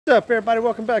What's up, everybody?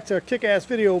 Welcome back to a kick-ass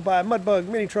video by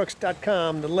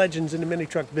mudbugminitrucks.com, the legends in the mini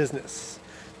truck business.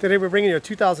 Today we're bringing you a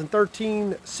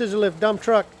 2013 scissor lift dump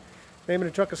truck. The name of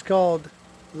the truck is called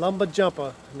Lumber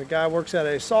Jumper, and the guy works at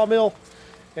a sawmill,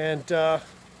 and I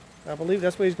believe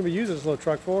that's what he's going to be using this little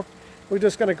truck for. We're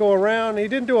just going to go around. He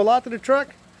didn't do a lot to the truck.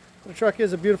 The truck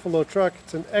is a beautiful little truck.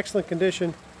 It's in excellent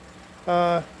condition.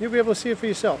 You'll be able to see it for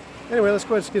yourself. Anyway, let's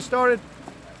go ahead and get started.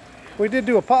 We did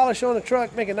do a polish on the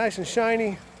truck, make it nice and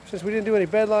shiny. Since we didn't do any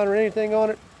bedline or anything on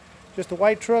it, just a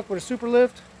white truck with a super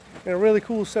lift and a really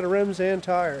cool set of rims and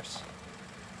tires.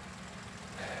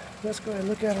 Let's go ahead and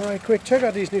look at it right quick. Check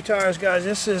out these new tires, guys.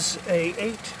 This is a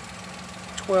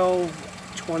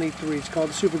 8/12/23. It's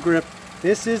called the Super Grip.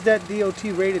 This is that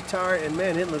DOT rated tire, and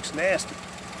man, it looks nasty.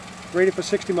 Rated for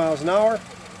 60 miles an hour,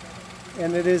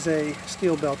 and it is a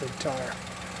steel belted tire.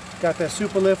 Got that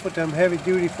super lift with them heavy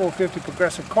duty 450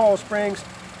 progressive coil springs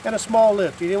and a small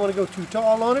lift. You didn't want to go too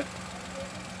tall on it,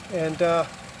 and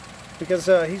because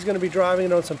he's going to be driving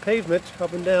it on some pavement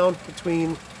up and down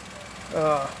between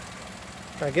I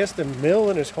guess the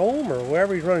mill and his home or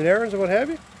wherever he's running errands or what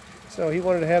have you. So he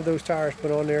wanted to have those tires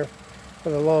put on there for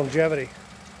the longevity.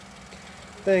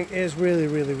 Thing is really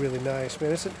nice,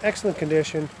 man. It's in excellent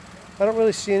condition. I don't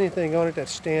really see anything on it that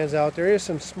stands out. There is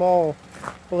some small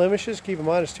blemishes. Keep in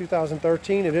mind it's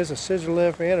 2013. It is a scissor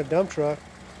lift and a dump truck,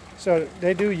 so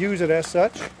they do use it as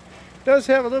such. It does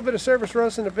have a little bit of surface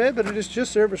rust in the bed, but it is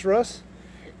just surface rust.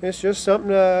 It's just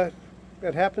something that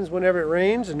happens whenever it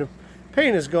rains and the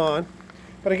paint is gone.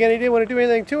 But again, he didn't want to do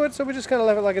anything to it, so we just kind of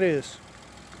left it like it is.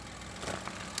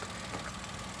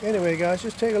 Anyway, guys,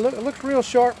 just take a look. It looks real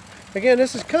sharp. Again,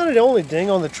 this is kind of the only ding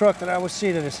on the truck that I would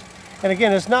see that is. And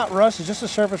again, it's not rust, it's just a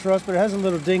surface rust, but it has a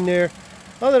little ding there.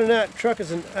 Other than that, the truck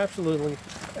is in absolutely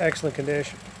excellent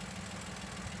condition.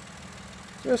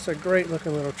 Just a great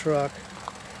looking little truck.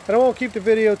 And I won't keep the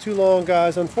video too long,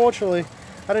 guys. Unfortunately,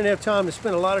 I didn't have time to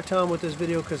spend a lot of time with this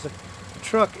video because the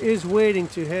truck is waiting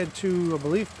to head to, I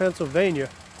believe, Pennsylvania.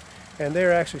 And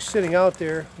they're actually sitting out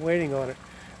there waiting on it.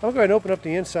 I'll go ahead and open up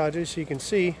the inside just so you can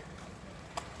see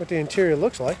what the interior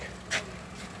looks like.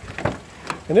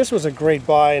 And this was a great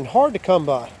buy and hard to come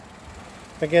by.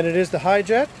 Again, it is the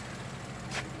Hijet.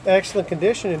 Excellent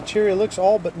condition. Interior looks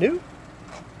all but new.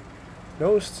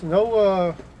 No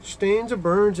stains or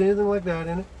burns, anything like that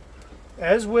in it.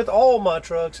 As with all my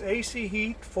trucks, AC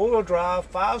heat, 4-wheel drive,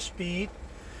 5-speed.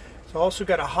 It's also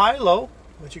got a high-low,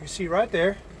 which you can see right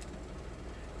there.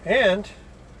 And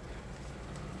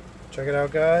check it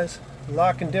out, guys.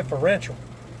 Locking differential.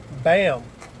 Bam.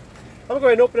 I'm going to go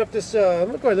ahead and open up this, I'm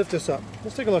going to go ahead and lift this up.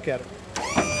 Let's take a look at it.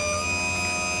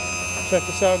 Check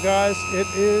this out, guys. It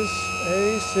is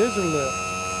a scissor lift.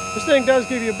 This thing does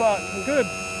give you about a good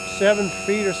 7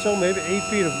 feet or so, maybe 8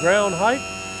 feet of ground height.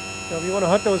 Now, if you want to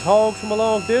hunt those hogs from a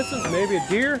long distance, maybe a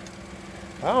deer,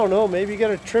 I don't know, maybe you got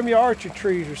to trim your orchard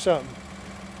trees or something.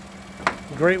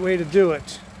 Great way to do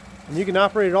it. And you can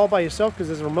operate it all by yourself because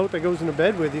there's a remote that goes in the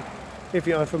bed with you if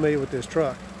you're unfamiliar with this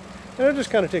truck. And I'll just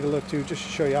kind of take a look too, just to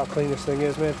show you how clean this thing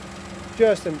is, man.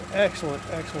 Just an excellent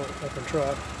looking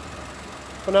truck.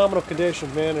 Phenomenal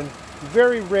condition, man, and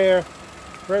very rare,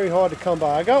 very hard to come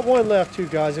by. I got one left too,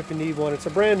 guys, if you need one. It's a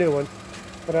brand new one,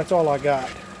 but that's all I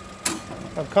got.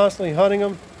 I'm constantly hunting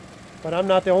them, but I'm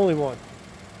not the only one.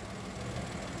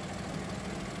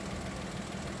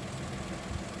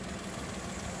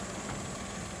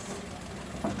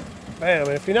 Bam,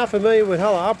 and if you're not familiar with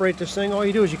how to operate this thing, all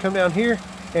you do is you come down here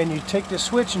and you take this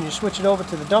switch and you switch it over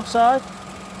to the dump side,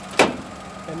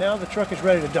 and now the truck is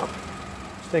ready to dump.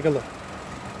 Let's take a look.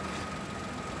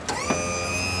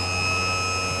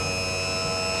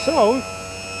 So,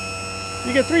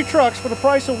 you get 3 trucks for the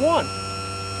price of 1.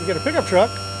 You get a pickup truck,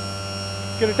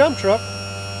 you get a dump truck,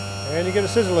 and you get a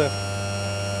scissor lift.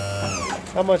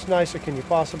 How much nicer can you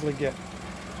possibly get?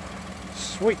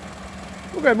 Sweet.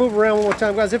 We're going to move around one more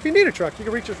time, guys. If you need a truck, you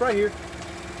can reach us right here.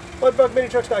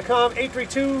 mudbugminitrucks.com,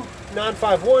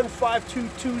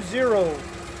 832-951-5220.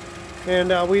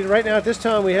 And right now at this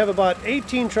time we have about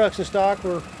 18 trucks in stock.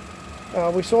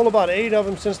 We sold about 8 of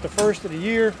them since the first of the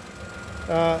year.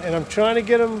 And I'm trying to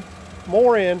get them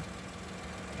more in,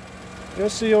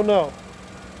 just so you'll know.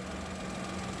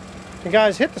 And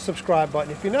guys, hit the subscribe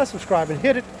button. If you're not subscribing,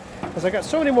 hit it, because I got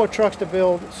so many more trucks to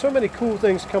build, so many cool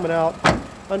things coming out.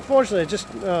 Unfortunately, just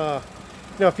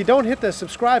if you don't hit the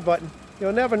subscribe button,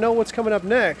 you'll never know what's coming up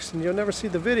next, and you'll never see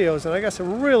the videos. And I got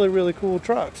some really cool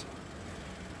trucks.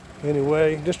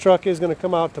 Anyway, this truck is going to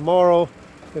come out tomorrow.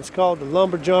 It's called the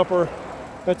Lumber Jumper.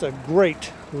 That's a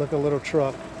great looking little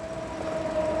truck.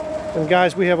 And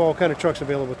guys, we have all kind of trucks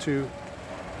available too.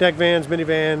 Deck vans,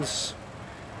 minivans,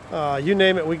 You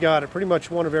name it, we got it. Pretty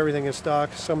much one of everything in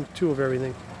stock, some two of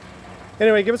everything.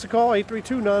 Anyway, give us a call,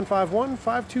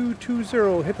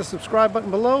 832-951-5220. Hit the subscribe button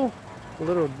below, a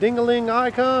little ding-a-ling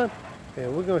icon,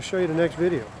 and we're going to show you the next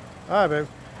video. All right, baby.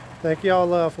 Thank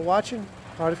y'all for watching.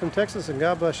 Hardy from Texas, and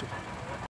God bless you.